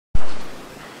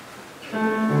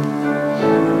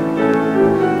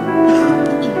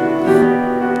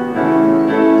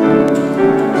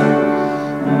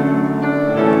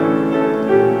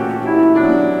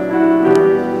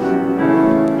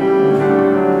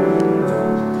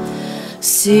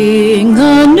Sing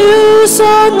a new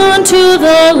song unto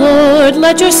the Lord.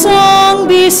 Let your song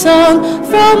be sung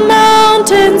from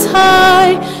mountains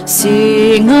high.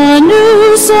 Sing a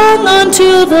new song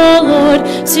unto the Lord,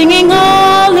 singing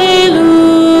hallelujah.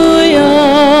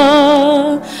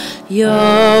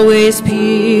 Yahweh's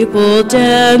people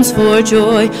dance for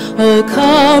joy. Oh,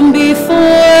 come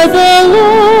before the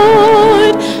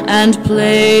Lord and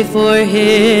play for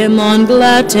him on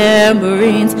glad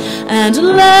tambourines, and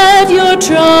let your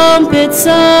trumpets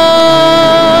sound.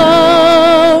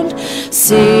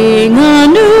 Sing a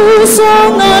new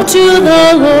song unto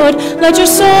the Lord. Let your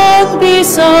song be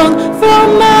sung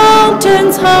from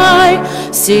mountains high.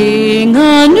 Sing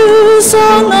a new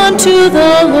song unto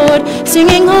the Lord,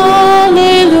 singing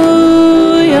hallelujah.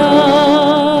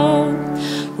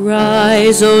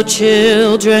 Rise, O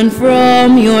children,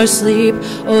 from your sleep.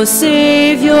 O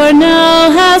Savior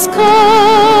now has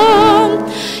come.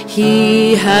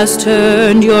 He has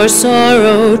turned your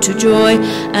sorrow to joy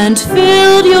and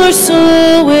filled your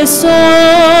soul with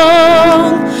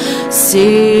song.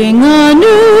 Sing a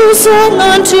new song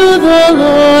unto the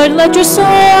Lord. Let your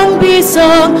song be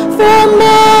sung from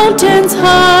mountains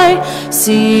high.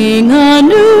 Sing a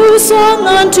new song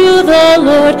unto the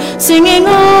Lord, singing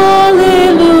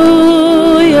hallelujah.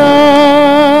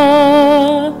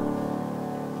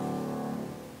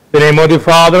 In the name of the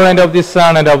Father, and of the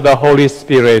Son, and of the Holy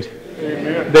Spirit.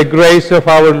 Amen. The grace of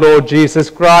our Lord Jesus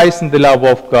Christ, and the love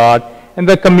of God, and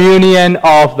the communion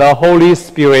of the Holy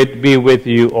Spirit be with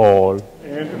you all.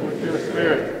 And with your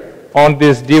spirit. On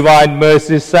this Divine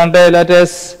Mercy Sunday, let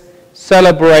us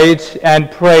celebrate and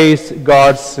praise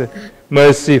God's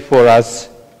mercy for us.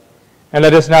 And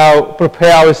let us now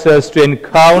prepare ourselves to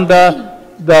encounter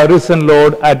the risen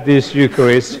Lord at this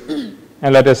Eucharist.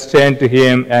 And let us turn to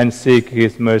him and seek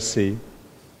his mercy.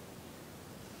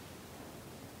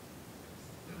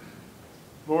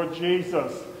 Lord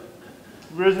Jesus,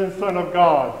 risen Son of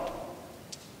God,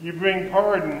 you bring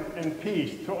pardon and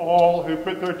peace to all who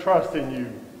put their trust in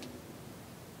you.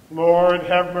 Lord,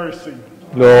 have mercy.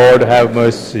 Lord, have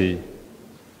mercy.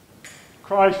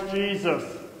 Christ Jesus,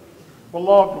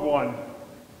 beloved one,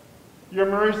 your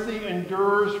mercy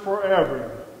endures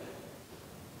forever.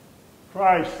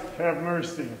 Christ, have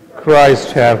mercy.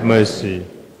 Christ, have mercy.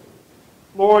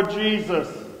 Lord Jesus,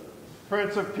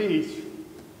 Prince of Peace,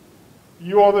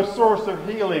 you are the source of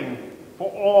healing for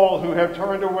all who have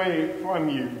turned away from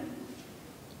you.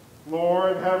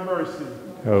 Lord, have mercy.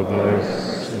 Have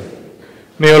mercy.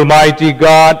 May Almighty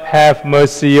God have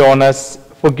mercy on us,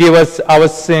 forgive us our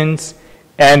sins,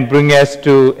 and bring us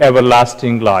to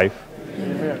everlasting life.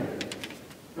 Amen.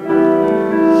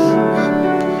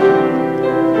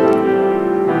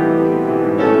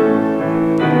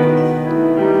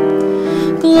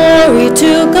 Glory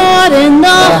to God in the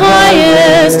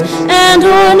highest, and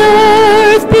on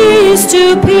earth peace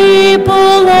to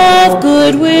people of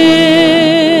good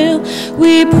will.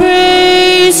 We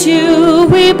praise you,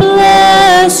 we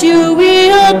bless you, we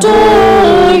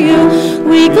adore you,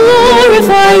 we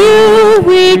glorify you,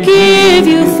 we give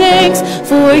you thanks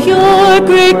for your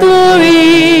great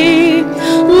glory.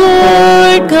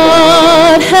 Lord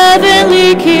God,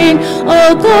 heavenly King,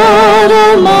 O God,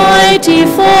 Almighty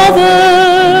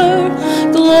Father,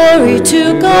 glory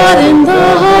to God in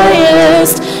the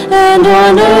highest, and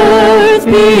on earth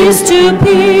peace to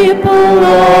people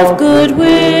of good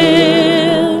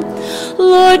will.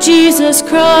 Lord Jesus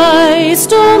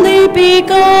Christ, only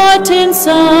begotten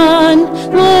Son,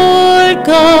 Lord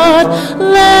God,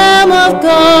 Lamb of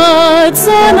God,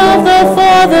 Son of the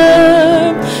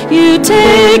Father, you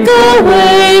take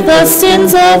away the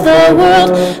sins of the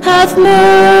world, have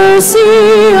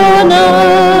mercy on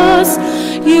us.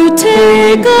 You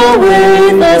take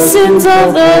away the sins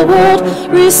of the world,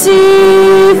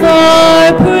 receive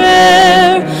our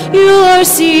prayer. You are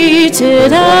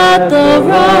seated at the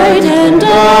right hand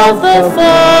of the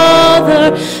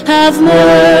Father, have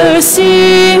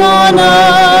mercy on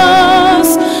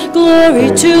us.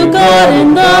 Glory to God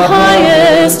in the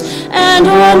highest, and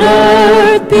on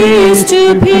earth peace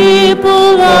to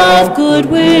people of good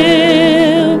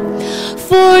will.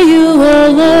 For you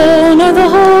alone are the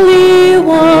Holy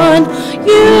One,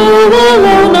 you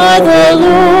alone are the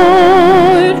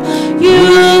Lord,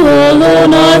 you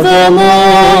alone are the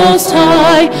Most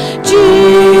High,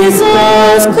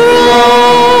 Jesus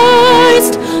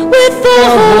Christ, with the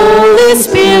Holy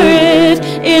Spirit,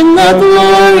 in the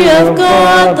glory of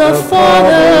God the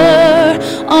Father.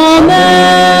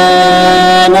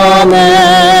 Amen,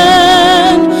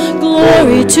 amen.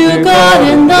 Glory to God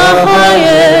in the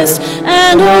highest,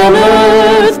 and on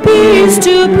earth peace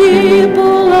to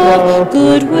people of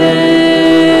good will.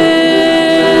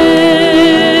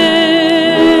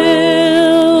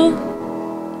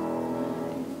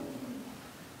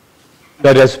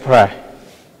 Let us pray.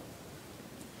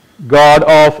 God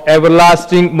of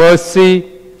everlasting mercy,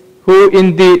 who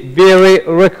in the very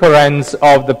recurrence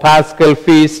of the Paschal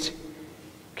feast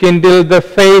kindled the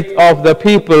faith of the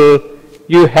people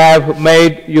you have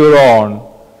made your own,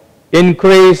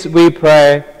 increase, we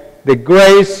pray, the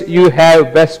grace you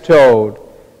have bestowed,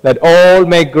 that all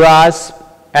may grasp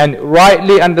and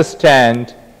rightly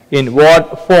understand in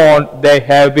what font they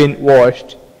have been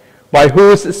washed, by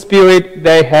whose Spirit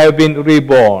they have been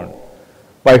reborn,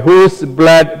 by whose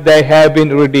blood they have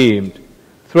been redeemed,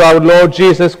 through our Lord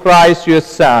Jesus Christ, your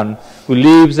Son, who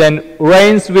lives and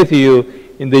reigns with you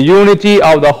in the unity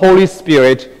of the Holy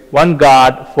Spirit, one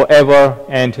God, forever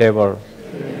and ever.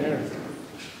 Amen.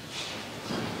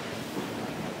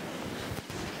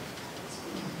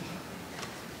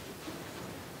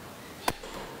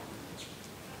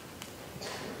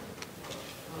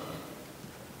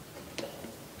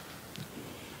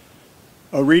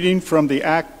 A reading from the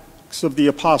Acts of the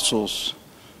Apostles.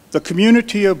 The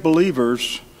community of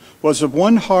believers was of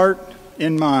one heart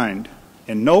and mind,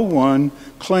 and no one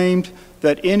claimed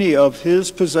that any of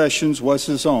his possessions was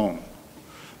his own,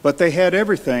 but they had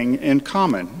everything in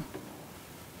common.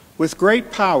 With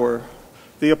great power,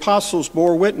 the apostles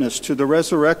bore witness to the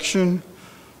resurrection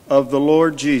of the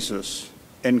Lord Jesus,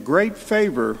 and great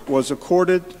favor was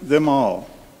accorded them all.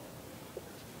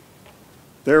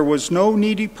 There was no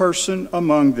needy person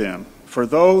among them, for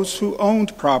those who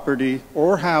owned property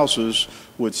or houses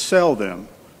would sell them,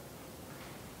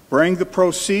 bring the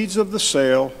proceeds of the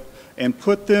sale, and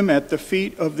put them at the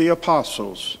feet of the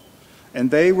apostles, and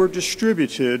they were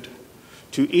distributed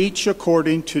to each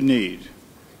according to need.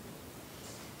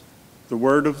 The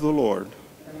word of the Lord.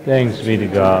 Thanks be to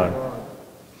God.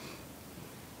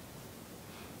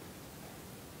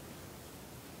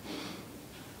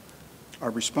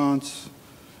 Our response: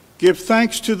 give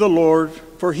thanks to the Lord,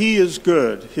 for he is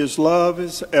good. His love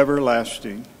is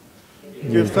everlasting.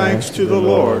 Give thanks to the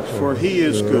Lord, for he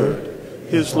is good.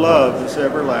 His love is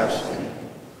everlasting.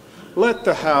 Let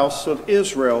the house of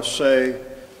Israel say,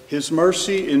 his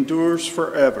mercy endures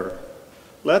forever.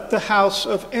 Let the house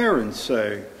of Aaron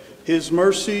say, his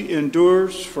mercy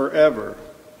endures forever.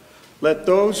 Let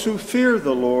those who fear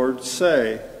the Lord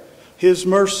say, his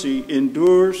mercy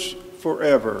endures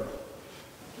forever.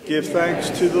 Give thanks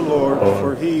to the Lord,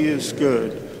 for he is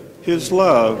good. His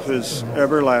love is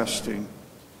everlasting.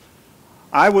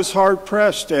 I was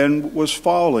hard-pressed and was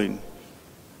falling,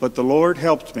 but the Lord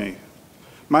helped me.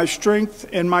 My strength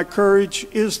and my courage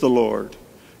is the Lord,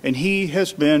 and he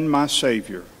has been my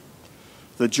Savior.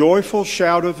 The joyful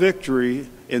shout of victory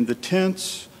in the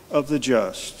tents of the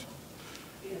just.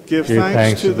 Give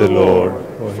thanks to the Lord,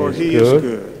 for he is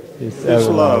good. His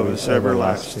love is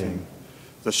everlasting.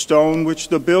 The stone which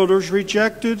the builders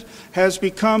rejected has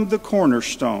become the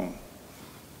cornerstone.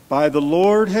 By the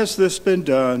Lord has this been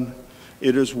done.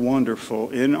 It is wonderful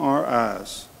in our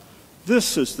eyes.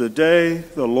 This is the day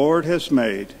the Lord has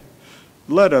made.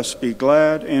 Let us be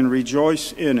glad and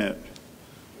rejoice in it.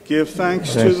 Give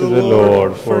thanks to the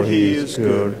Lord, for he is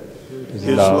good.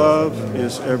 His love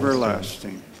is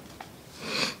everlasting.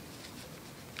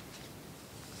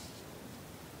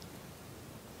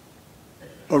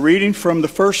 A reading from the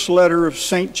first letter of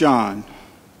St. John.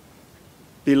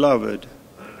 Beloved,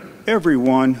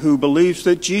 everyone who believes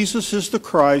that Jesus is the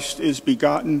Christ is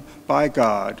begotten by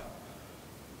God,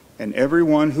 and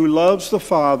everyone who loves the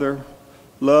Father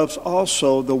loves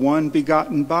also the one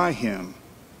begotten by him.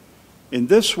 In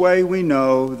this way we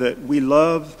know that we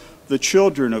love the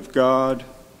children of God,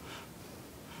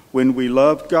 when we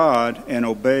love God and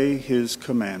obey his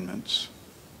commandments.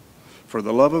 For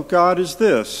the love of God is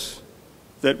this,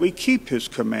 that we keep his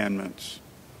commandments,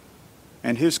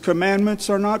 and his commandments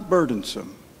are not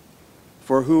burdensome.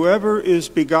 For whoever is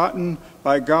begotten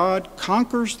by God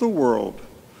conquers the world,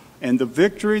 and the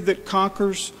victory that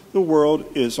conquers the world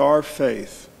is our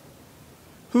faith.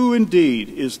 Who indeed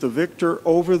is the victor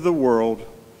over the world,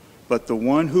 but the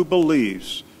one who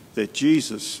believes that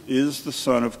Jesus is the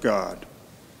Son of God?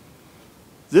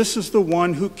 This is the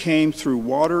one who came through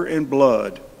water and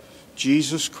blood,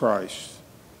 Jesus Christ.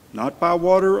 Not by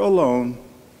water alone,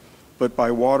 but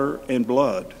by water and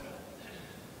blood.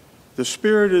 The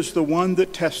Spirit is the one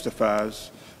that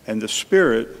testifies, and the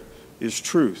Spirit is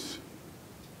truth.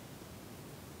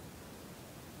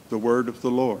 The word of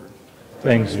the Lord.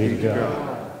 Thanks be to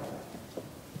God.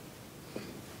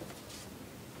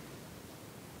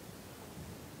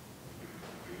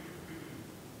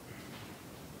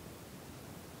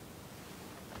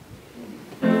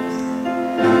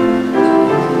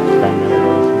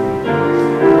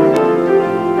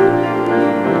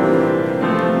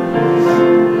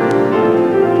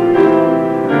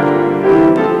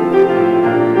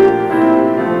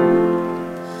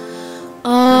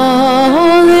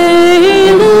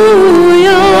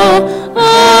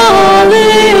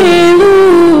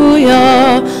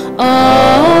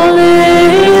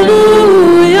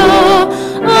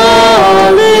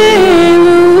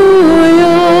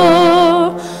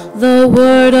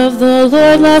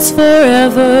 lasts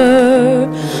forever.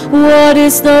 What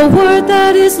is the word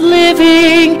that is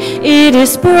living? It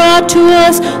is brought to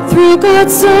us through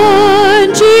God's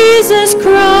Son, Jesus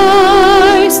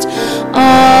Christ.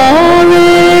 Alleluia,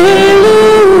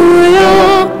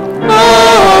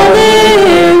 alleluia,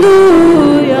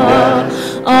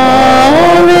 alleluia,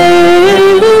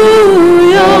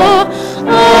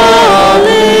 alleluia.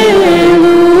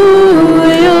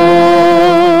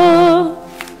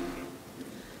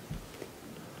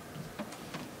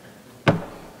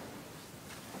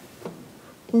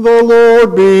 The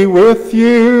Lord be with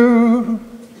you.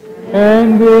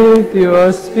 And with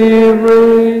your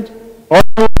spirit.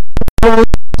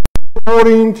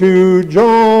 According to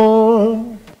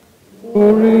John.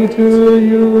 Glory to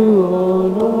you, O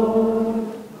Lord.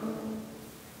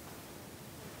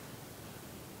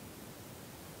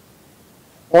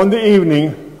 On the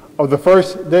evening of the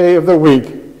first day of the week,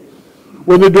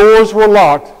 when the doors were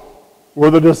locked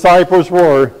where the disciples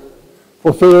were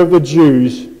for fear of the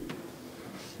Jews,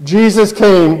 Jesus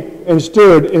came and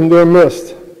stood in their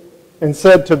midst and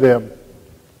said to them,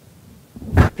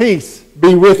 "Peace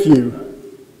be with you."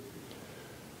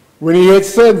 When he had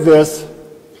said this,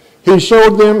 he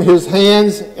showed them his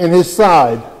hands and his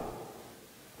side.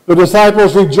 The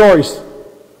disciples rejoiced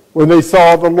when they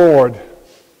saw the Lord.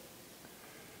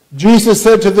 Jesus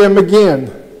said to them again,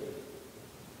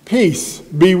 "Peace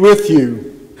be with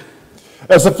you.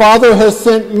 As the Father has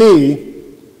sent me,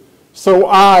 so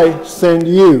I send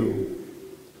you."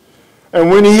 And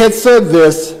when he had said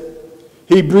this,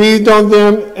 he breathed on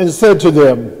them and said to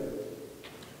them,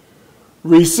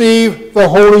 "Receive the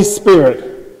Holy Spirit.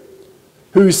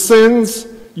 Whose sins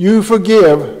you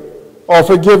forgive are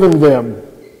forgiven them,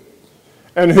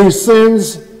 and whose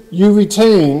sins you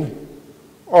retain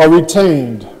are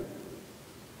retained."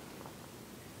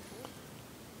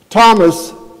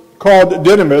 Thomas, called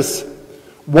Didymus,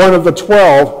 one of the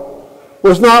 12,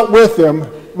 was not with him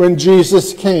when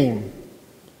Jesus came.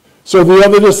 So the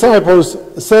other disciples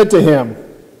said to him,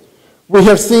 "We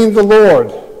have seen the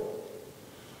Lord."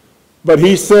 But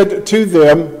he said to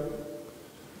them,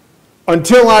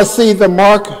 "Until I see the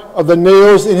mark of the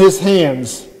nails in his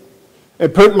hands,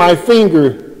 and put my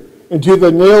finger into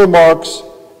the nail marks,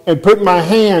 and put my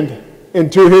hand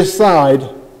into his side,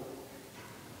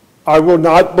 I will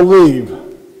not believe."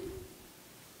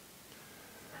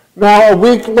 Now a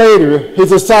week later, his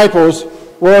disciples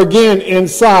were again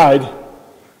inside,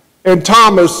 and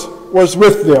Thomas was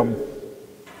with them.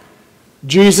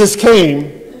 Jesus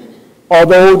came,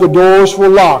 although the doors were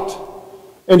locked,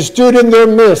 and stood in their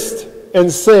midst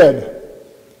and said,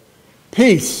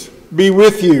 "Peace be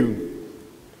with you."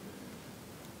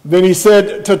 Then he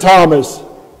said to Thomas,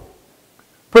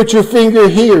 "Put your finger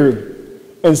here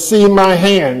and see my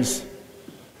hands,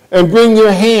 and bring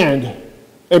your hand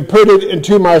and put it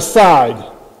into my side,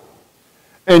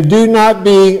 and do not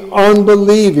be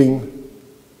unbelieving,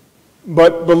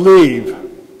 but believe."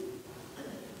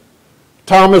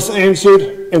 Thomas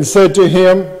answered and said to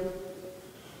him,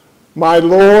 "My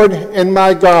Lord and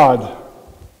my God."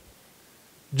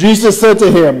 Jesus said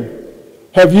to him,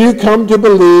 "Have you come to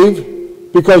believe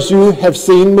because you have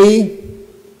seen me?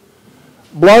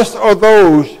 Blessed are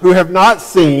those who have not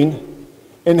seen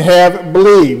and have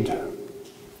believed."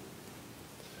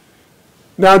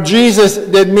 Now Jesus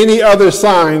did many other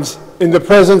signs in the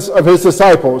presence of his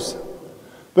disciples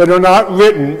that are not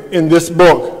written in this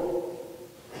book.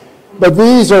 But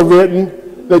these are written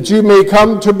that you may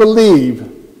come to believe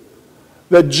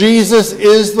that Jesus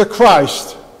is the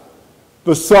Christ,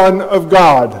 the Son of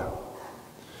God,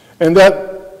 and that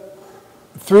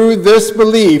through this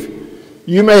belief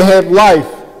you may have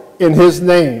life in his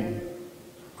name.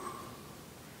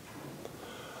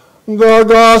 The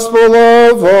Gospel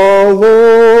of the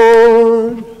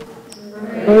Lord.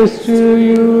 Praise to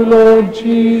you, Lord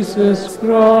Jesus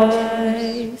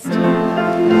Christ.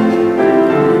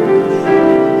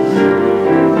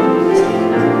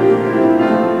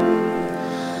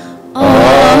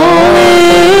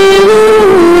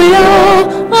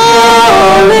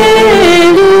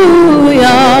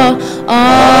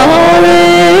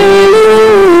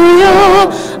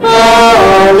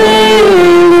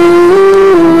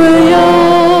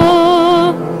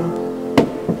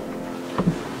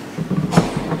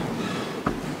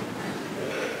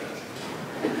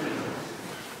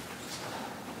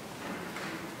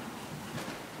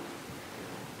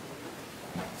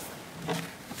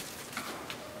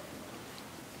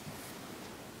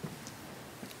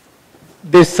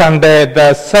 This Sunday,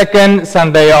 the second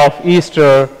Sunday of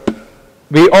Easter,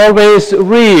 we always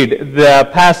read the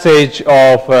passage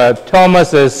of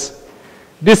Thomas's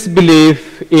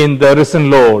disbelief in the risen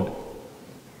Lord.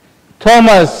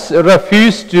 Thomas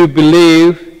refused to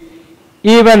believe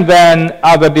even when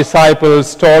other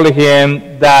disciples told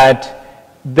him that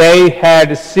they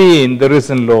had seen the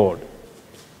risen Lord.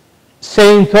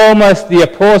 Saint Thomas the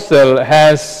Apostle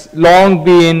has long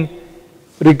been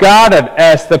regarded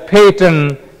as the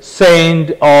patron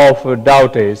saint of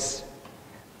doubters.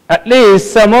 At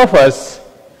least some of us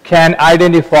can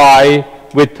identify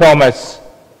with Thomas,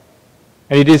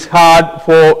 and it is hard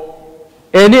for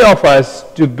any of us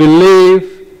to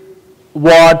believe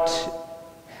what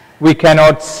we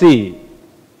cannot see.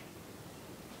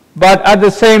 But at the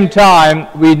same time,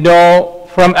 we know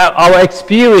from our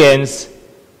experience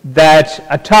that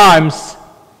at times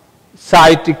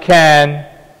sight can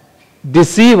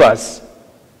deceive us.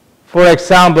 For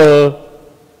example,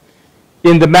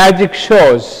 in the magic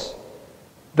shows,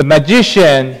 the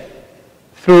magician,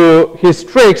 through his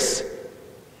tricks,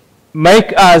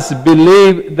 make us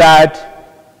believe that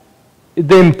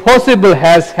the impossible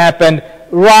has happened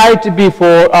right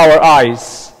before our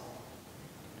eyes.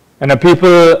 And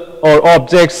people or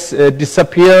objects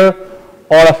disappear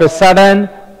all of a sudden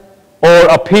or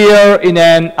appear in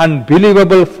an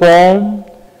unbelievable form.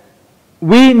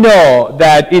 We know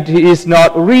that it is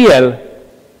not real,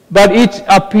 but it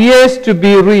appears to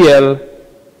be real,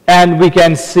 and we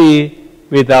can see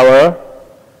with our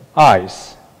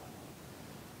eyes.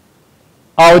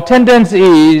 Our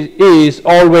tendency is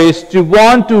always to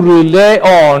want to rely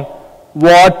on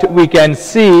what we can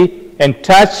see and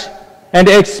touch and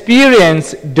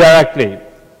experience directly.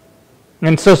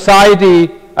 And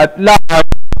society at large,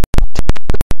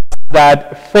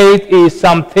 that faith is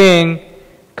something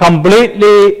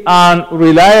completely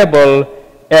unreliable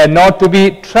and not to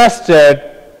be trusted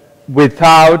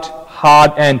without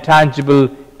hard and tangible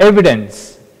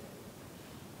evidence.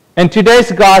 In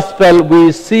today's gospel,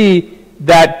 we see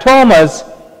that Thomas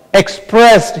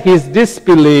expressed his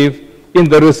disbelief in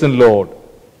the risen Lord.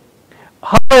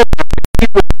 However, he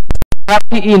was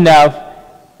happy enough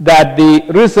that the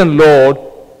risen Lord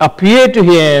appeared to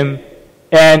him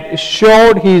and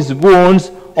showed his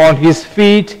wounds on his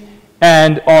feet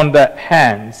and on the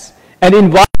hands, and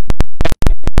invited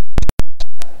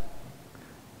him.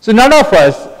 So none of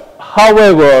us,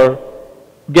 however,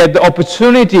 get the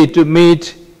opportunity to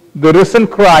meet the risen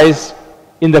Christ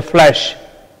in the flesh.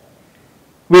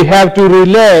 We have to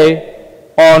rely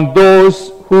on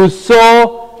those who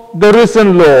saw the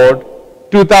risen Lord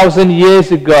 2,000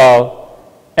 years ago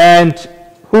and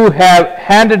who have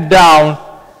handed down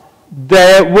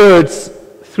their words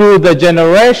through the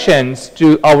generations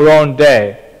to our own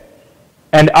day.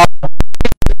 And our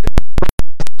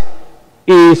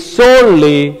is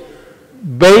solely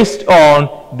based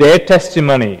on their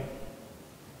testimony.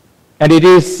 And it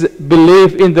is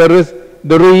belief in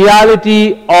the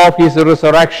reality of his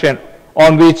resurrection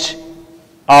on which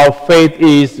our faith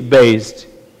is based.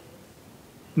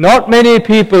 Not many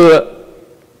people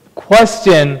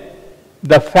question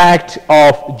the fact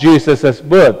of Jesus'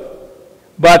 birth,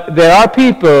 but there are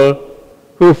people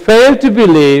who fail to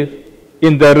believe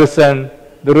in the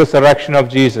resurrection of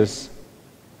Jesus.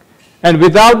 And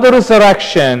without the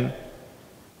resurrection,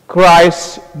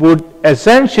 Christ would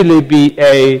essentially be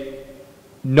a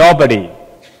nobody,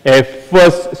 a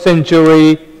first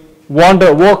century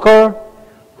wonder worker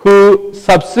who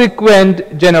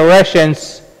subsequent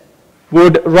generations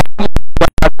would run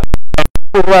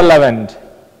irrelevant.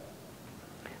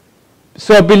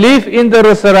 So belief in the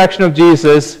resurrection of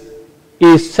Jesus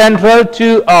is central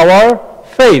to our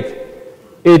faith.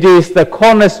 It is the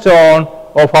cornerstone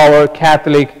of our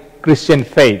Catholic Christian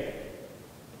faith.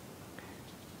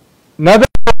 Another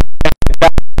thing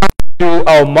that comes to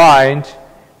our mind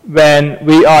when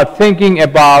we are thinking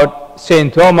about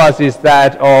St. Thomas is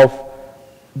that of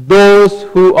those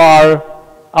who are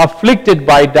afflicted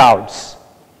by doubts.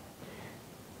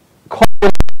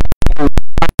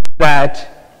 That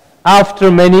after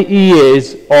many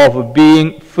years of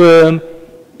being firm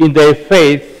in their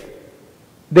faith,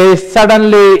 they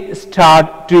suddenly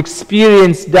start to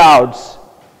experience doubts.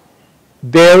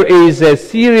 There is a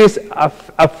serious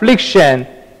affliction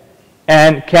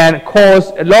and can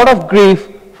cause a lot of grief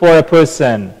for a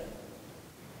person.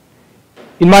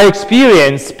 In my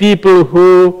experience, people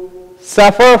who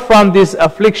suffer from this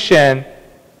affliction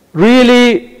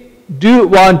really do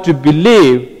want to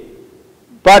believe,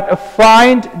 but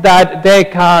find that they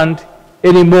can't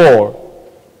anymore.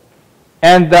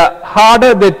 And the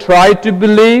harder they try to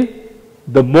believe,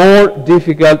 the more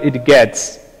difficult it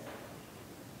gets.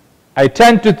 I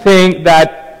tend to think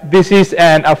that this is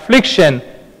an affliction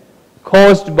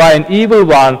caused by an evil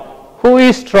one who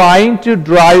is trying to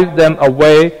drive them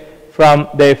away from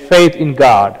their faith in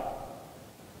God.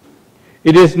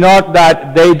 It is not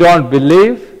that they don't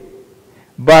believe,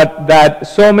 but that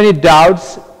so many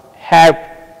doubts have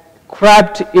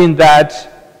crept in that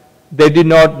they did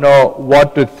not know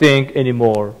what to think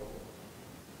anymore.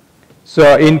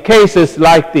 So in cases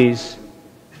like these,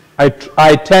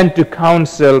 I tend to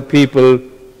counsel people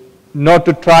not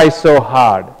to try so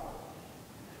hard.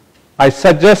 I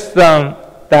suggest them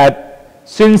that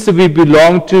since we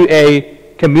belong to a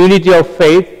community of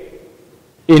faith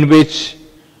in which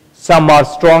some are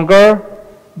stronger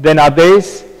than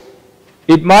others,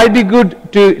 it might be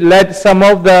good to let some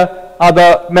of the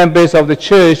other members of the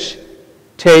church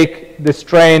take the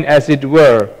strain, as it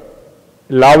were,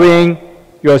 allowing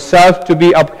yourself to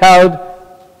be upheld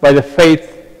by the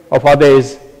faith of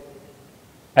others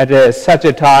at such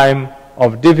a time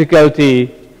of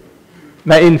difficulty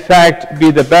may in fact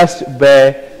be the best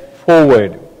way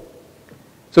forward.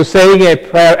 So saying a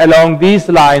prayer along these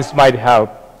lines might help.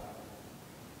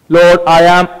 Lord, I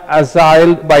am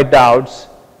assailed by doubts.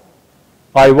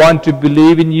 I want to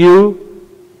believe in you,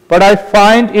 but I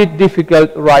find it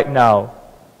difficult right now.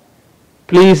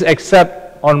 Please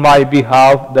accept on my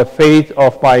behalf the faith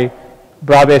of my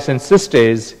brothers and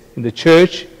sisters in the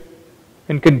church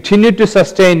and continue to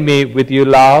sustain me with your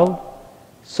love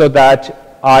so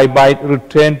that I might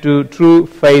return to true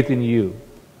faith in you.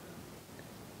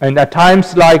 And at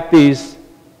times like these,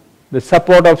 the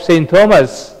support of St.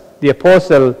 Thomas, the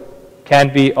Apostle,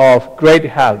 can be of great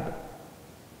help.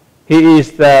 He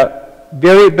is the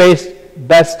very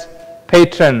best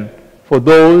patron for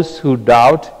those who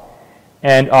doubt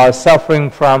and are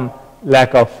suffering from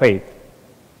lack of faith.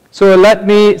 So let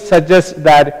me suggest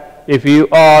that if you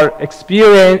are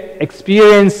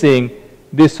experiencing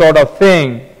this sort of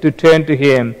thing, to turn to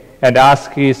him and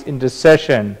ask his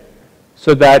intercession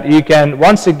so that you can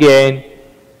once again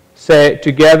say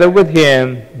together with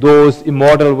him those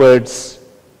immortal words,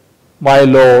 my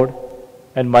Lord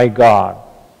and my God.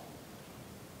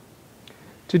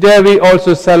 Today we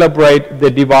also celebrate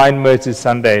the Divine Mercy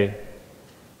Sunday.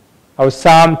 Our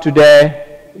psalm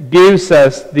today gives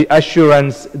us the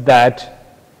assurance that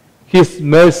his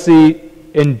mercy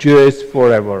endures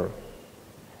forever.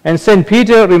 And St.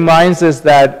 Peter reminds us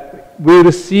that we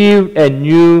received a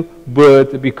new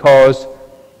birth because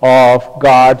of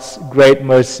God's great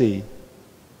mercy.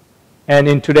 And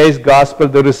in today's gospel,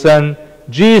 the risen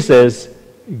Jesus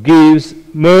gives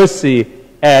mercy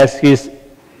as his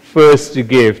first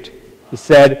gift. He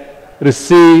said,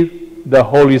 receive the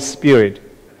Holy Spirit,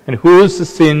 and whose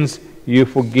sins you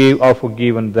forgive are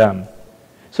forgiven them.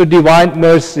 So divine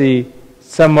mercy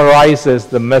summarizes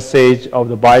the message of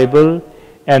the Bible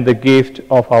and the gift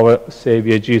of our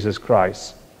Savior Jesus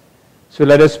Christ. So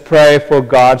let us pray for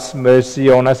God's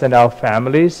mercy on us and our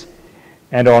families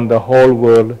and on the whole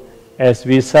world as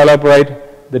we celebrate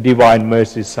the Divine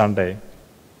Mercy Sunday.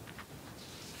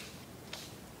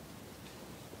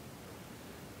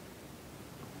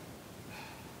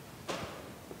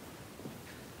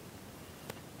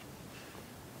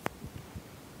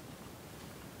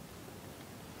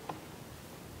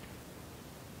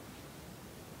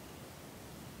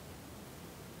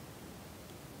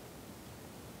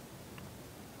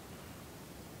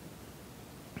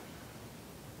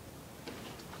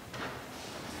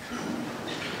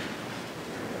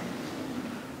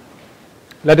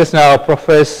 Let us now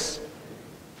profess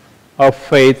our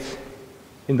faith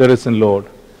in the risen Lord.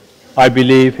 I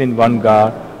believe in one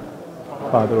God,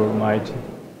 Father Almighty,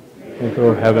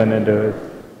 maker of heaven and earth.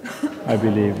 I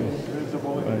believe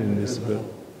in invisible.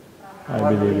 I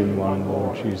believe in one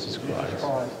Lord Jesus Christ,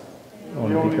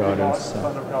 only begotten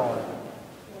Son,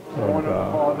 Lord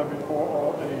God, before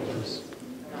all ages,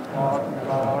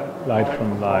 light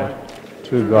from light,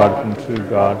 true God from true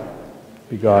God,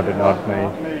 begotten, not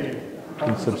made,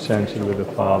 insubstantial with the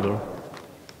Father.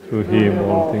 Through him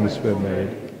all things were made.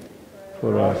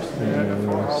 For us and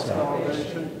our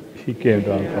salvation, he came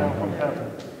down from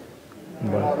heaven.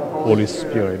 But the Holy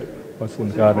Spirit was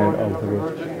incarnate of the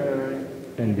Virgin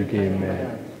and became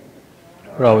man.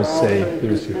 For our sake, he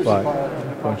crucified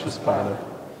Pontius Pilate.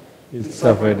 He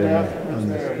suffered and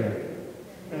understood,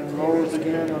 and rose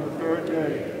again on the third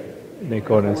day. in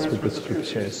accordance with the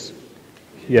Scriptures.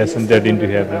 He ascended into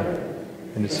heaven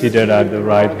and is seated at the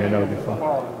right hand of the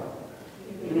Father.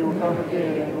 He will come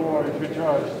again in glory to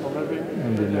judge the living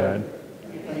And the dead.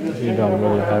 His kingdom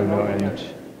will have no end.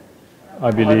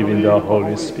 I believe in the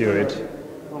Holy Spirit,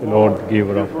 the Lord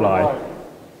giver of life,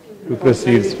 who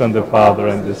proceeds from the Father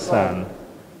and the Son,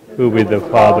 who with the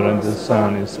Father and the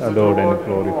Son is adored and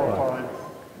glorified,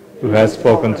 who has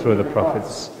spoken through the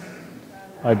prophets.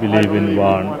 I believe in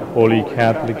one holy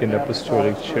Catholic and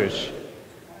Apostolic Church.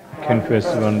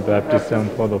 confess one baptism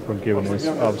for the forgiveness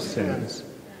of sins,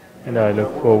 and I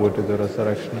look forward to the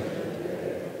resurrection.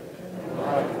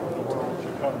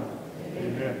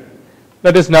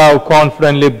 Let us now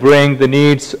confidently bring the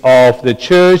needs of the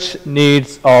church,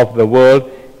 needs of the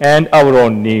world, and our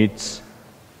own needs.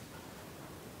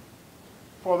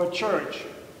 For the church,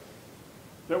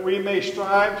 that we may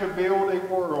strive to build a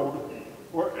world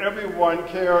where everyone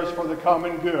cares for the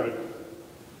common good,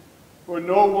 where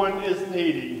no one is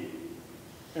needy,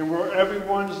 and where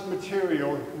everyone's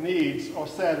material needs are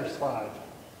satisfied.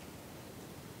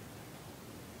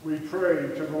 We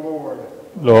pray to the Lord.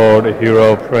 Lord, hear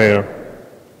our prayer.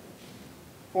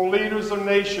 For leaders of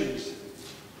nations,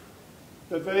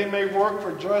 that they may work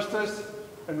for justice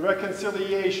and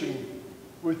reconciliation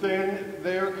within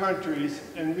their countries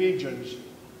and regions,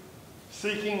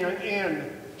 seeking an end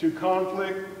to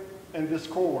conflict and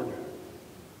discord.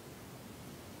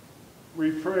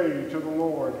 We pray to the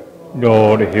Lord.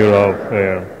 Lord, hear our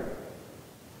prayer.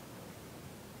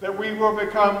 That we will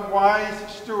become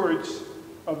wise stewards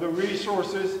of the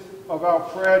resources of our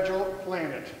fragile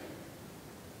planet.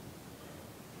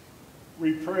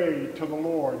 We pray to the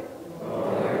Lord.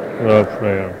 Hear our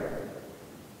prayer.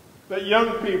 That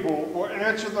young people will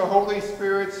answer the Holy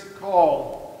Spirit's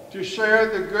call to share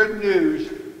the good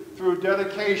news through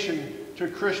dedication to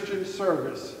Christian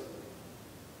service.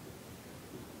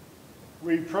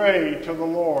 We pray to the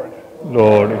Lord.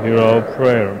 Lord, hear our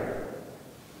prayer.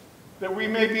 That we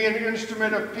may be an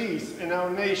instrument of peace in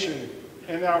our nation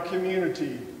and our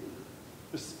community,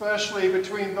 especially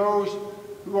between those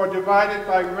who are divided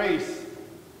by race,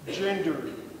 gender,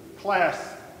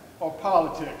 class, or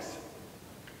politics.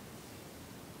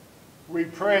 We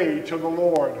pray to the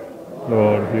Lord.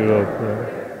 Lord, hear our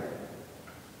prayer.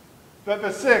 That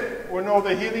the sick will know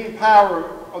the healing power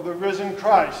of the risen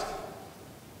Christ.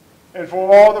 And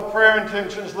for all the prayer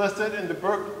intentions listed in the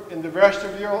book in the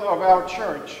vestibule of our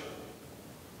church,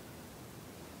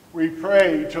 we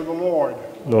pray to the Lord.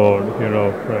 Lord, hear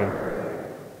our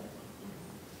prayer.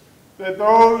 That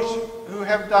those who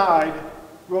have died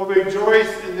will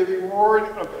rejoice in the reward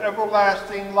of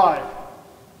everlasting life,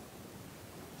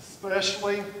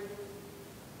 especially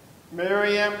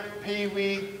Miriam Pee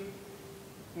Wee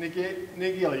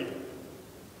Nigili,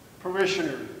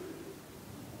 parishioner.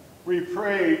 We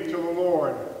pray to the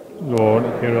Lord. Lord,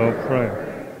 hear our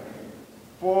prayer.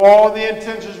 For all the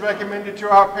intentions recommended to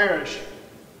our parish,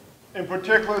 in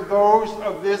particular those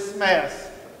of this Mass,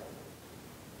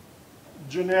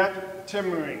 Jeanette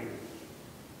Timmering,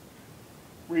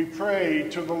 we pray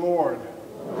to the Lord.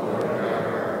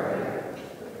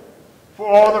 For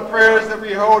all the prayers that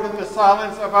we hold in the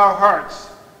silence of our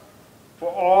hearts, for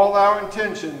all our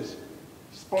intentions,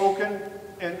 spoken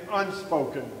and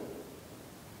unspoken.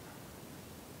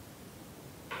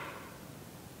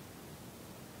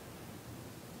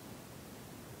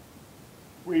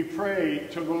 We pray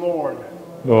to the Lord.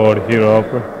 Lord, hear our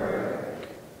prayer.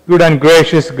 Good and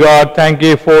gracious God, thank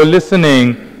you for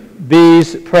listening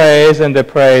these prayers and the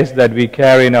prayers that we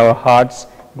carry in our hearts.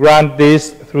 Grant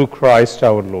this through Christ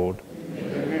our Lord.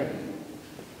 Amen.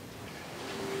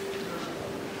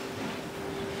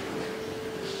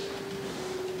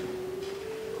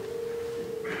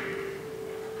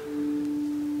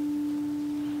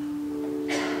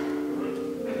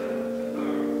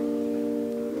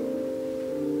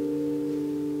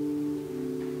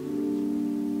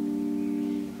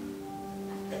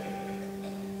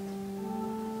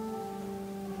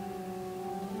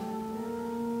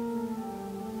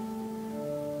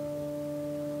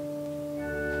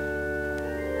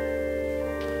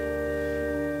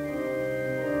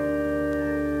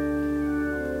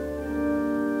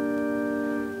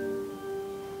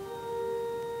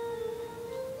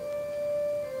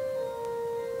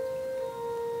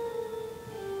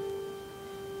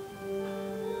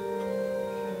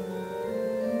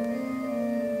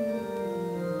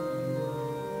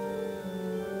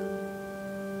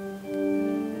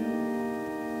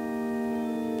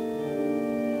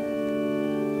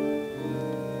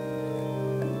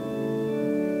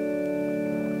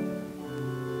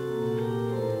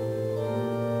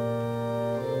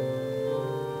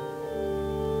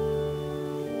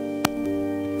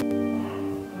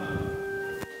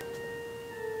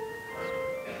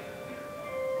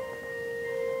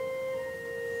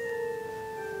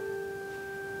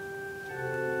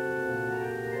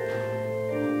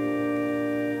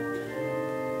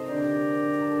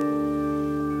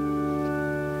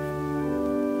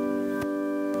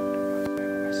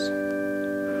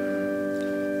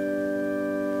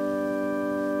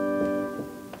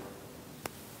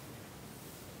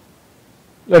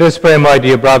 Let us pray, my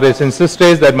dear brothers and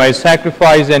sisters, that my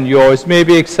sacrifice and yours may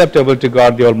be acceptable to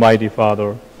God the Almighty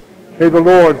Father. May the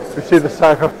Lord receive the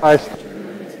sacrifice.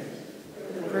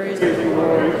 Praise Praise you,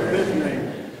 Lord, his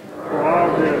name, for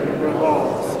our good and for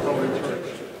all the Holy Church.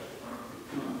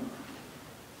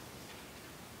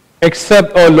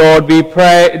 Accept, O Lord, we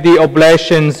pray, the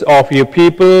oblations of your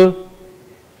people,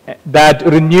 that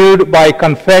renewed by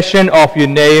confession of your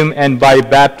name and by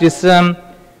baptism,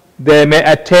 they may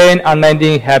attain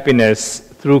unending happiness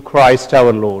through Christ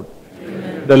our Lord.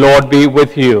 Amen. The Lord be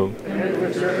with you.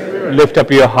 Lift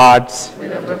up your hearts.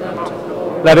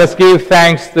 Let us give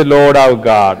thanks to the Lord our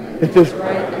God. It is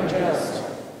right and just.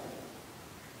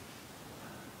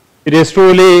 It is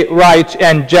truly right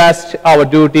and just, our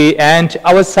duty and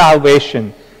our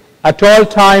salvation, at all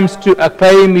times to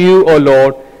acclaim you, O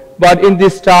Lord, but in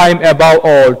this time above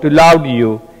all to love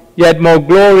you, yet more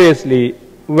gloriously,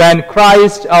 when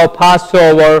Christ our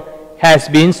Passover has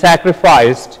been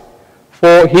sacrificed.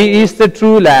 For he is the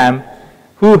true Lamb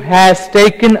who has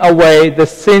taken away the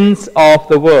sins of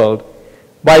the world.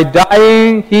 By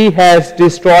dying he has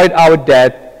destroyed our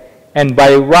death, and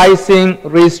by rising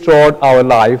restored our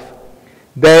life.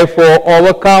 Therefore,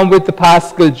 overcome with the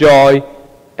paschal joy,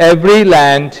 every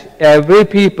land, every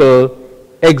people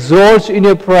exalts in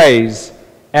your praise,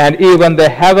 and even the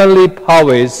heavenly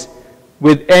powers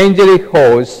with angelic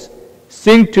hosts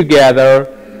sing together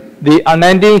the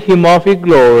unending hymn of your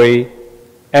glory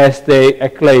as they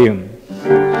acclaim.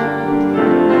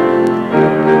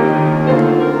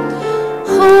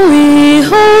 Holy,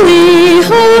 holy,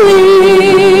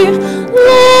 holy,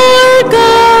 Lord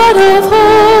God of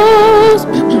hosts,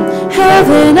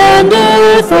 heaven and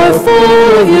earth are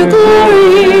full of your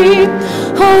glory.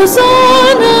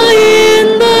 Hosanna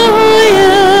in the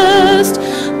highest.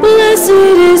 Blessed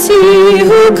is he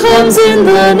who comes in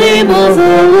the name of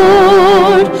the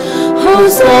Lord.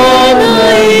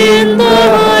 Hosanna in the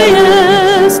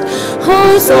highest.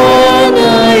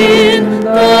 Hosanna in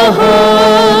the highest.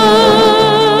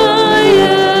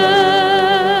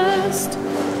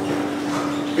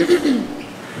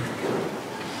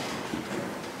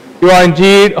 You are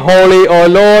indeed holy, O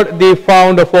Lord, the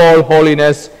fount of all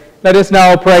holiness. Let us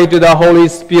now pray to the Holy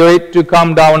Spirit to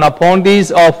come down upon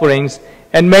these offerings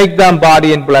and make them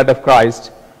body and blood of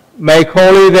Christ. Make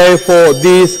holy, therefore,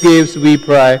 these gifts, we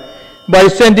pray, by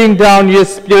sending down your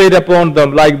Spirit upon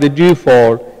them like the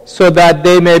dewfall, so that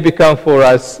they may become for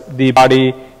us the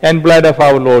body and blood of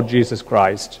our Lord Jesus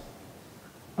Christ.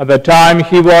 At the time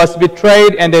he was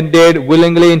betrayed and entered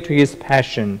willingly into his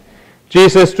passion,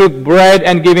 Jesus took bread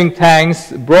and giving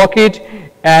thanks, broke it,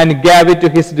 and gave it to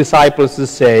his disciples,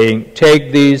 saying,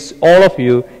 "Take these, all of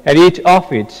you, and eat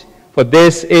of it, for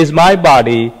this is my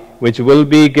body, which will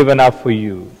be given up for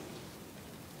you."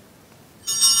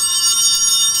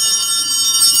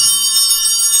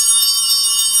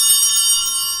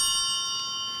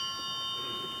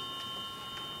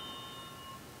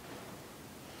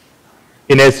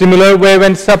 In a similar way,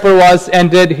 when supper was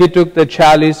ended, he took the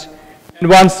chalice, and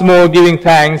once more giving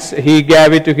thanks, he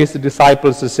gave it to his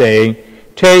disciples, saying,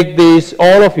 "Take this,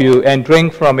 all of you, and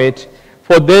drink from it,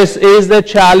 for this is the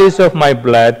chalice of my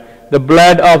blood, the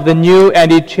blood of the new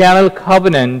and eternal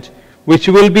covenant, which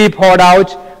will be poured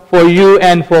out for you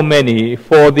and for many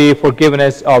for the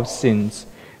forgiveness of sins.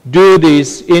 Do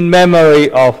this in memory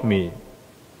of me."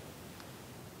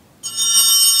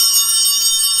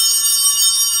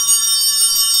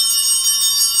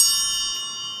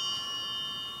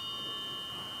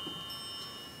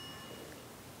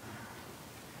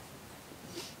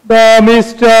 The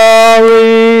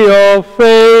mystery of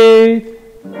faith.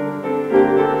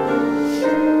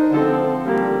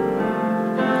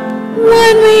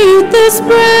 When we eat this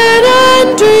bread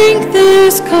and drink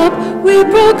this cup, we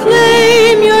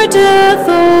proclaim your death,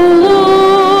 O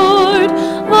Lord,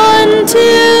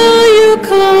 until you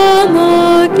come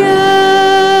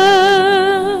again.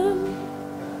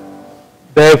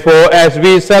 Therefore, as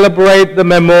we celebrate the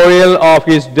memorial of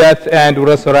his death and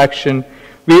resurrection,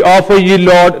 we offer you,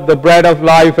 Lord, the bread of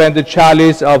life and the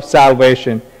chalice of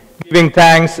salvation, giving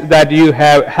thanks that you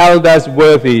have held us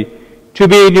worthy to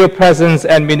be in your presence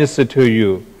and minister to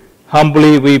you.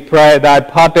 Humbly we pray that,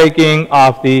 partaking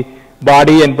of the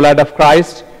body and blood of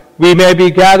Christ, we may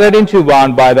be gathered into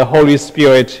one by the Holy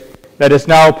Spirit. Let us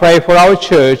now pray for our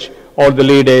church, all the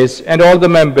leaders, and all the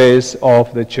members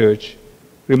of the church.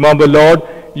 Remember, Lord,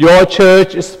 your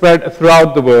church is spread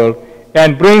throughout the world,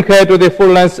 and bring her to the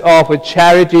fullness of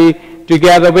charity,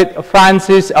 together with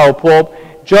Francis, our Pope,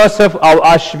 Joseph, our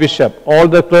Archbishop, all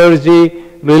the clergy,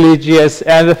 religious,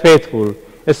 and the faithful,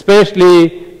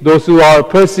 especially those who are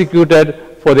persecuted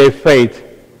for their faith.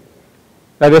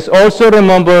 Let us also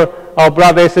remember our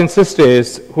brothers and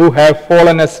sisters who have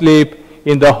fallen asleep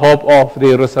in the hope of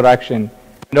the resurrection,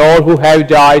 and all who have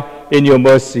died in your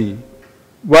mercy.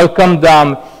 Welcome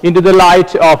them into the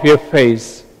light of your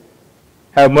face.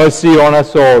 Have mercy on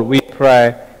us all, we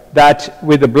pray, that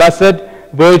with the Blessed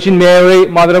Virgin Mary,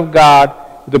 Mother of God,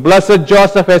 with the blessed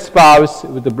Joseph, her spouse,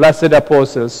 with the blessed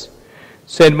apostles,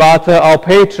 Saint Martha, our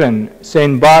patron,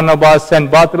 Saint Barnabas, Saint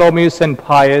Bartholomew, Saint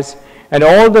Pius, and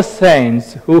all the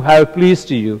saints who have pleased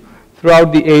you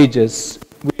throughout the ages,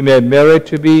 we may merit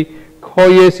to be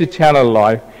co-heirs to eternal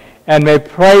life, and may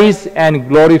praise and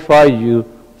glorify you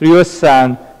through your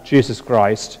Son, Jesus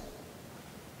Christ.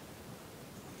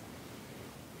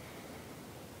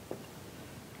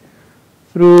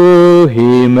 Through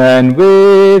him and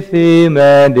with him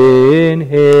and in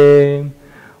him,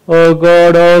 O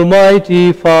God,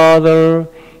 Almighty Father,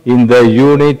 in the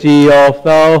unity of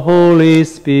the Holy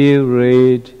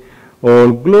Spirit,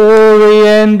 all glory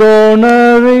and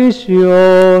honor is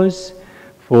yours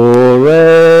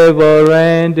forever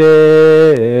and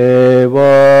ever.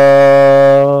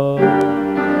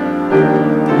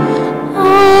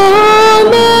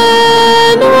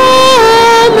 Amen,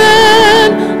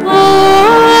 amen,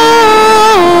 amen,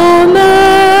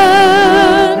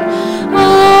 amen,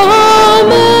 amen,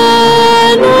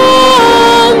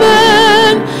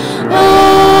 amen.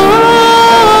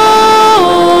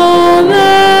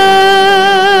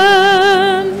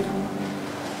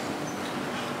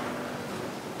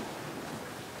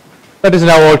 Let us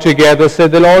now all together say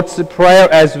the Lord's Prayer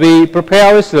as we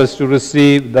prepare ourselves to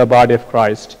receive the body of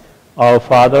Christ. Our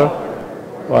Father,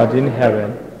 who art in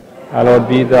heaven, hallowed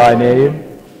be thy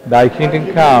name. Thy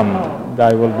kingdom come,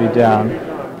 thy will be done,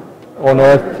 on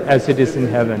earth as it is in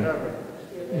heaven.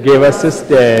 Give us this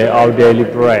day our daily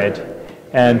bread,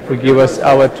 and forgive us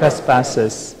our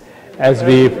trespasses, as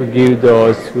we forgive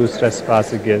those who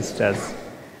trespass against us.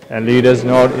 And lead us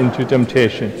not into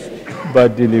temptation,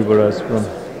 but deliver us from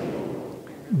evil.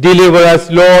 Deliver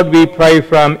us, Lord, we pray,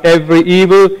 from every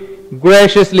evil.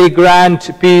 Graciously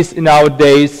grant peace in our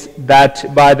days,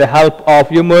 that by the help of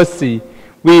your mercy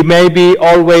we may be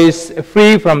always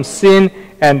free from sin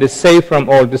and safe from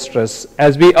all distress,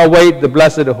 as we await the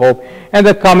blessed hope and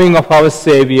the coming of our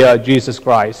Savior, Jesus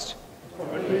Christ.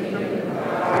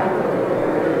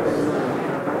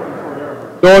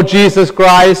 Lord Jesus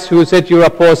Christ, who said to your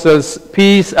apostles,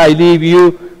 "Peace I leave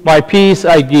you, my peace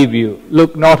I give you,"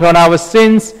 look not on our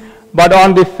sins, but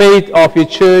on the faith of your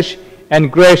church,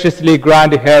 and graciously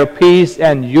grant her peace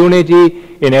and unity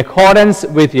in accordance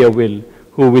with your will,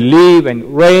 who will live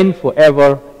and reign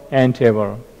forever and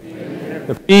ever. Amen.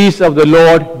 The peace of the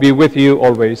Lord be with you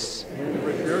always. And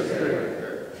with your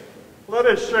spirit. Let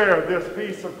us share this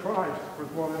peace of Christ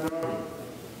with one another.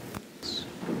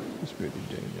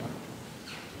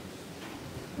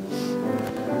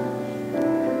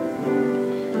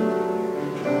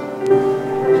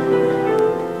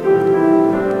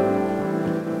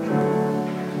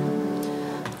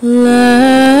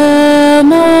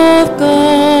 Lamb of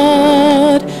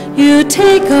God, you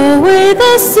take away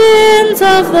the sins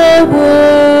of the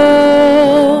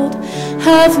world.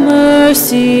 Have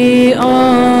mercy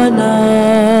on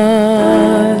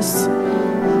us.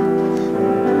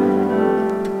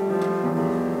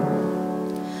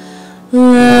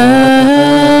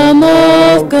 Lamb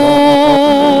of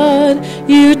God,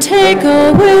 you take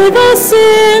away the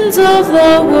sins of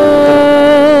the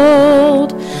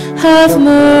world. Have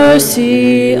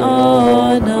mercy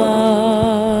on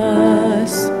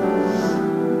us.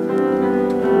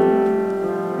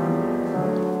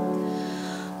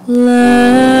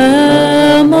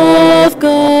 Lamb of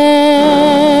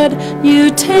God, you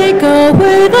take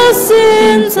away the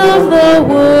sins of the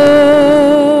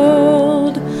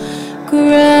world.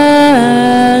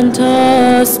 Grant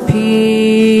us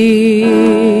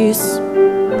peace.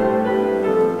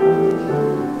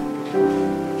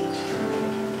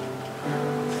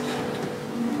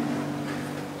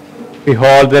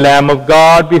 Behold the Lamb of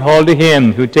God, behold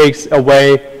him who takes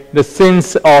away the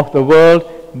sins of the world.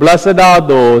 Blessed are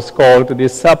those called to the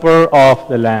supper of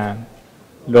the Lamb.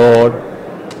 Lord,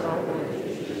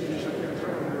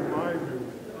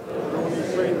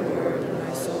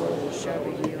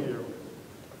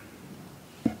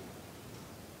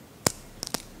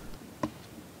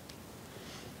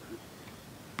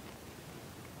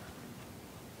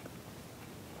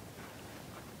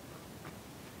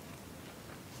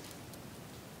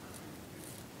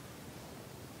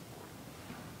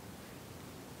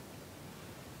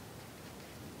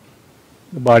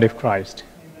 the body of Christ.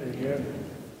 Amen.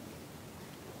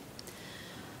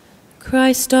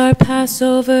 Christ our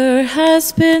Passover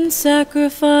has been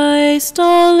sacrificed.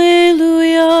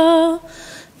 Alleluia.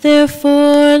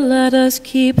 Therefore let us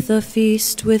keep the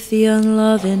feast with the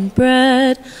unleavened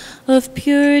bread of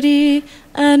purity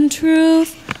and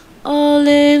truth.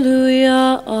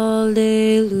 Alleluia,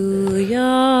 alleluia.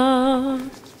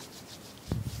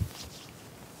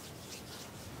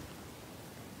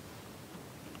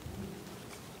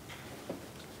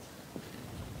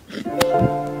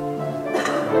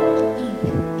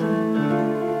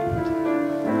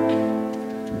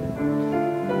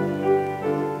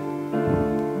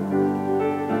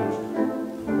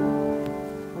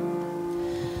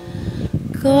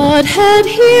 Godhead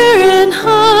here in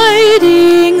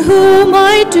hiding, whom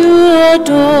I do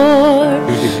adore,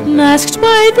 masked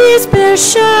by these bare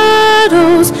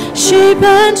shadows, shape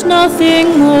and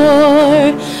nothing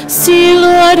more. See,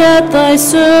 Lord, at thy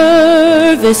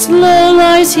service, lo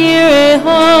lies here a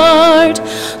heart,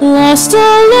 lost,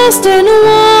 all lost in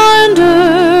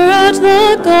wonder at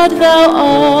the God thou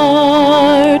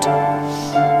art.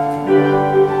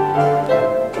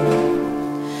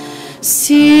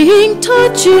 Seeing,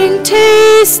 touching,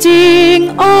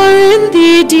 tasting, are in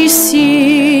thee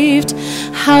deceived.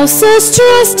 How says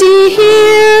trusty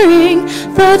hearing,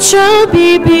 that shall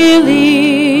be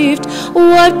believed.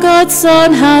 What God's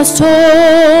Son has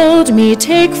told me,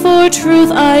 take for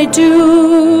truth I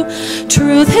do.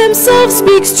 Truth himself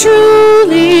speaks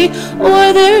truly,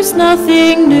 or there's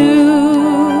nothing new.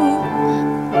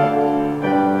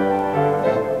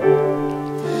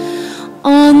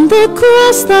 On the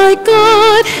cross thy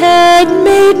Godhead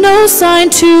made no sign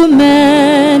to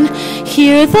men.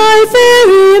 Here thy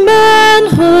very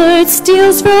manhood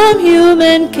steals from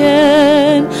human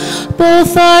ken.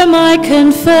 Both are my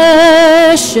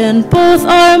confession, both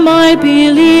are my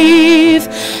belief,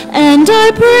 and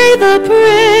I pray the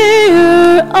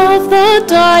prayer of the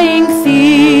dying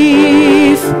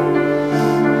thief.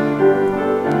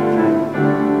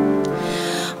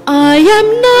 I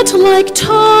am not like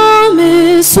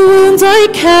Thomas, wounds I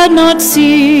cannot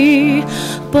see,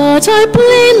 but I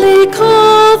plainly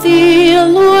call thee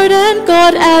Lord and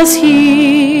God as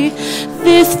he.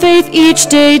 This faith each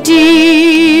day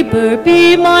deeper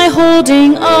be my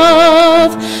holding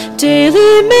of,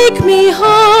 daily make me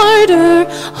harder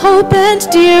hope and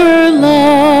dearer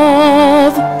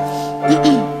love.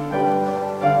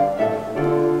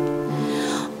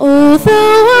 O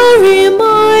thou a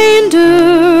reminder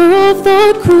of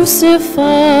the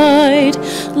crucified,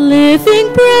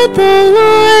 living bread, the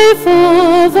life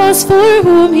of us for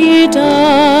whom he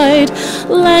died.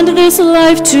 Lend this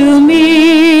life to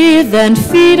me, then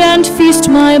feed and feast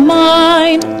my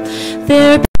mind.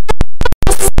 There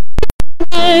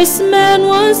this man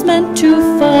was meant to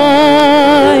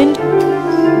find.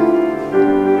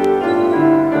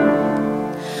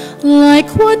 Like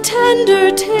what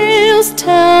tender tales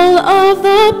tell of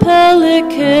the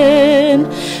pelican,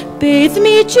 bathe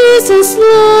me, Jesus,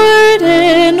 Lord,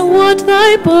 in what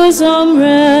thy bosom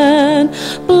ran.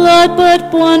 Blood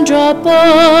but one drop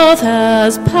of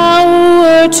has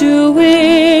power to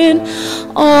win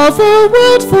all the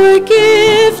world,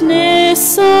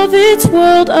 forgiveness of its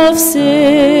world of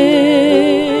sin.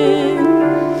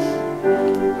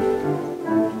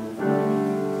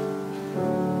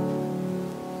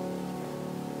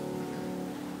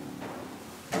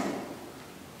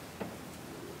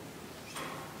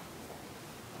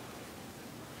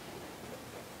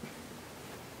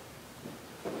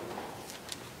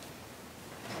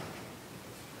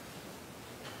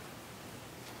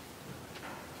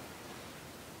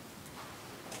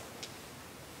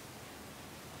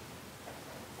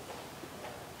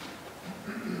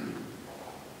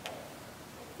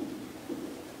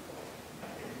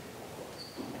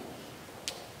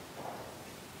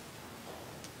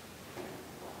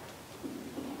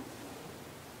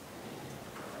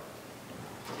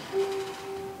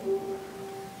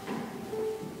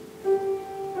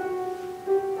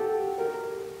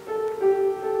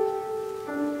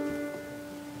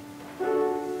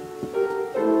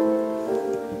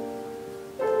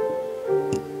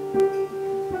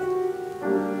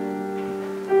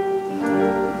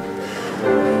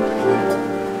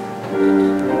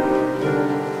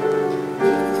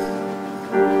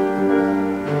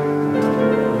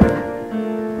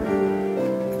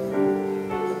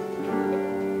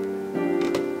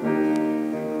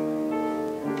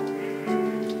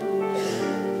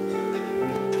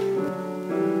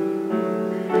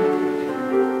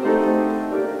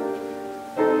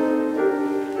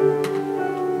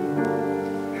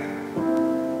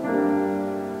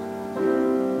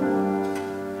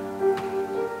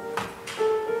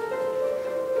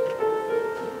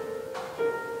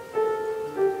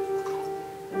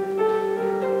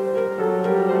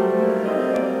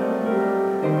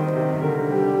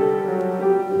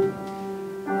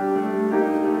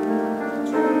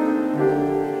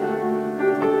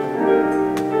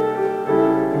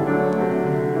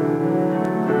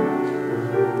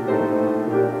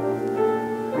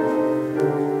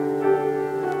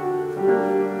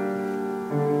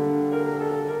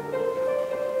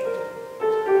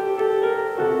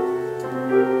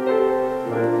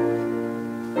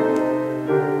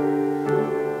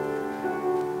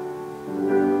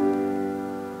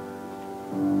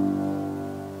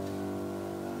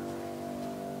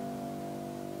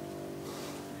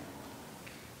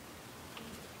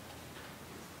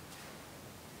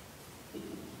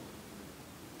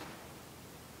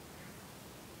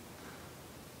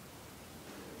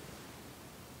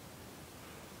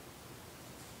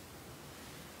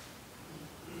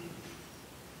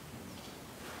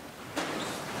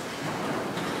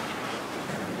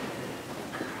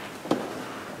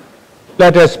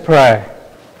 Let us pray.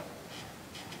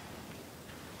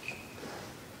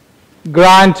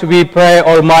 Grant, we pray,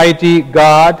 Almighty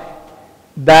God,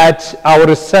 that our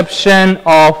reception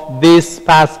of this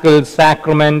Paschal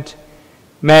Sacrament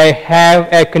may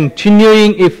have a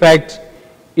continuing effect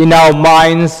in our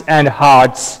minds and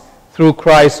hearts through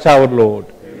Christ our Lord.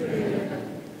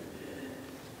 Amen.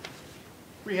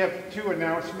 We have two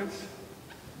announcements.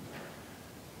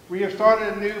 We have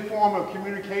started a new form of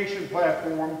communication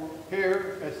platform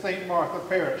here at St. Martha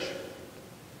Parish.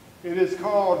 It is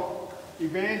called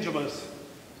Evangelist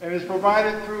and is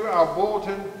provided through our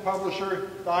bulletin publisher,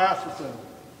 Diocesan.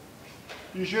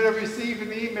 You should have received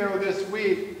an email this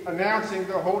week announcing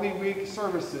the Holy Week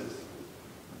services.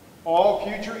 All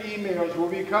future emails will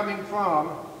be coming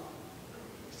from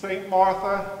St.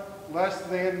 Martha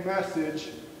 _message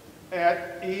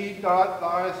at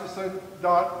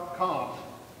e.diocesan.com.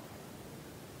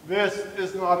 This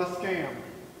is not a scam.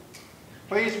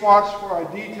 Please watch for a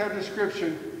detailed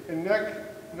description in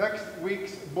next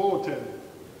week's bulletin.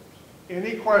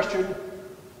 Any question,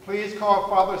 please call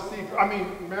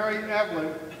Mary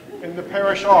Evelyn in the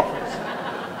parish office.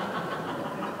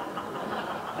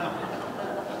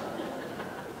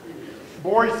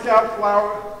 Boy Scout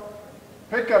Flower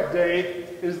Pickup Day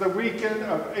is the weekend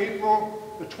of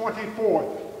April the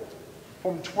 24th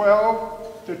from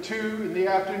 12 to 2 in the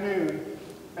afternoon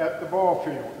at the ball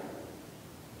field.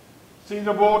 See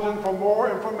the bulletin for more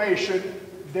information,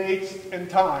 dates, and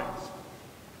times.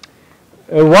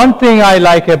 One thing I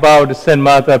like about St.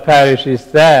 Martha Parish is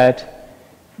that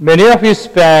many of you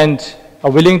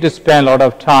are willing to spend a lot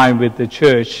of time with the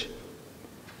church.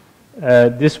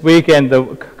 This week and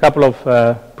the couple of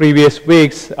previous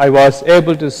weeks, I was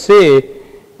able to see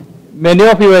many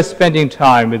of you are spending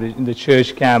time in the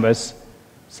church campus.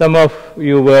 Some of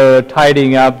you were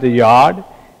tidying up the yard,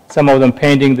 some of them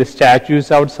painting the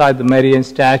statues outside, the Marian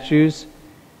statues,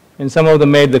 and some of them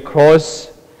made the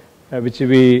cross, which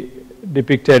we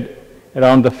depicted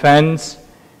around the fence,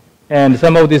 and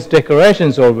some of these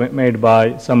decorations were made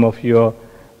by some of the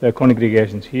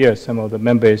congregations here, some of the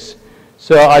members.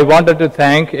 So I wanted to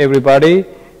thank everybody,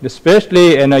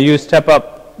 especially, and you step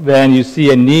up when you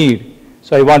see a need.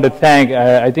 So I want to thank,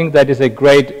 I think that is a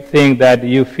great thing that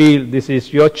you feel this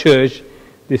is your church,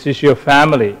 this is your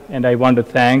family, and I want to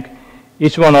thank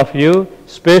each one of you,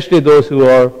 especially those who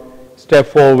are step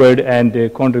forward and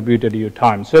contributed your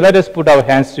time. So let us put our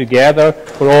hands together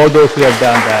for all those who have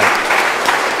done that.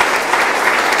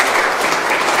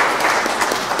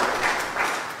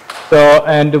 So,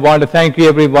 and I want to thank you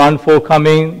everyone for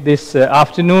coming this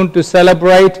afternoon to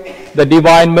celebrate the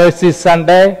Divine Mercy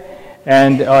Sunday.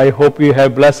 And I hope you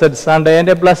have a blessed Sunday and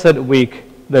a blessed week.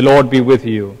 The Lord be with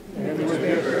you.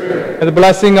 And the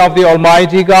blessing of the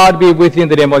Almighty God be with you in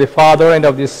the name of the Father, and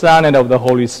of the Son, and of the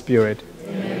Holy Spirit.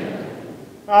 Amen.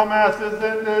 Our Mass is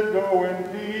ended. Go in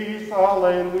peace.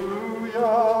 Alleluia.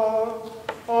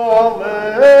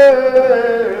 Alleluia.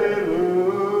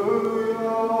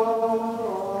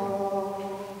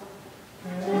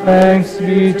 Thanks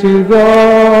be to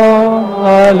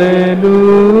God.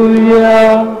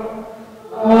 Alleluia.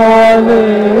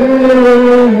 Alleluia.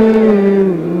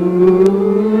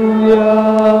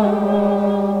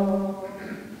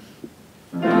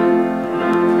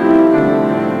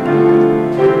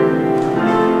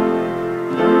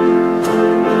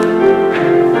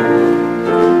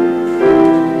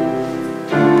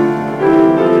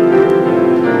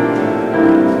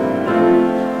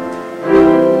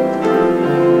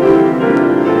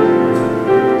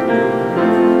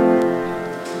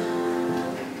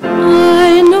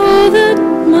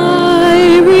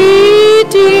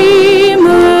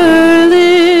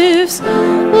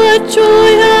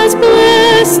 Joy has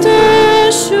blessed us.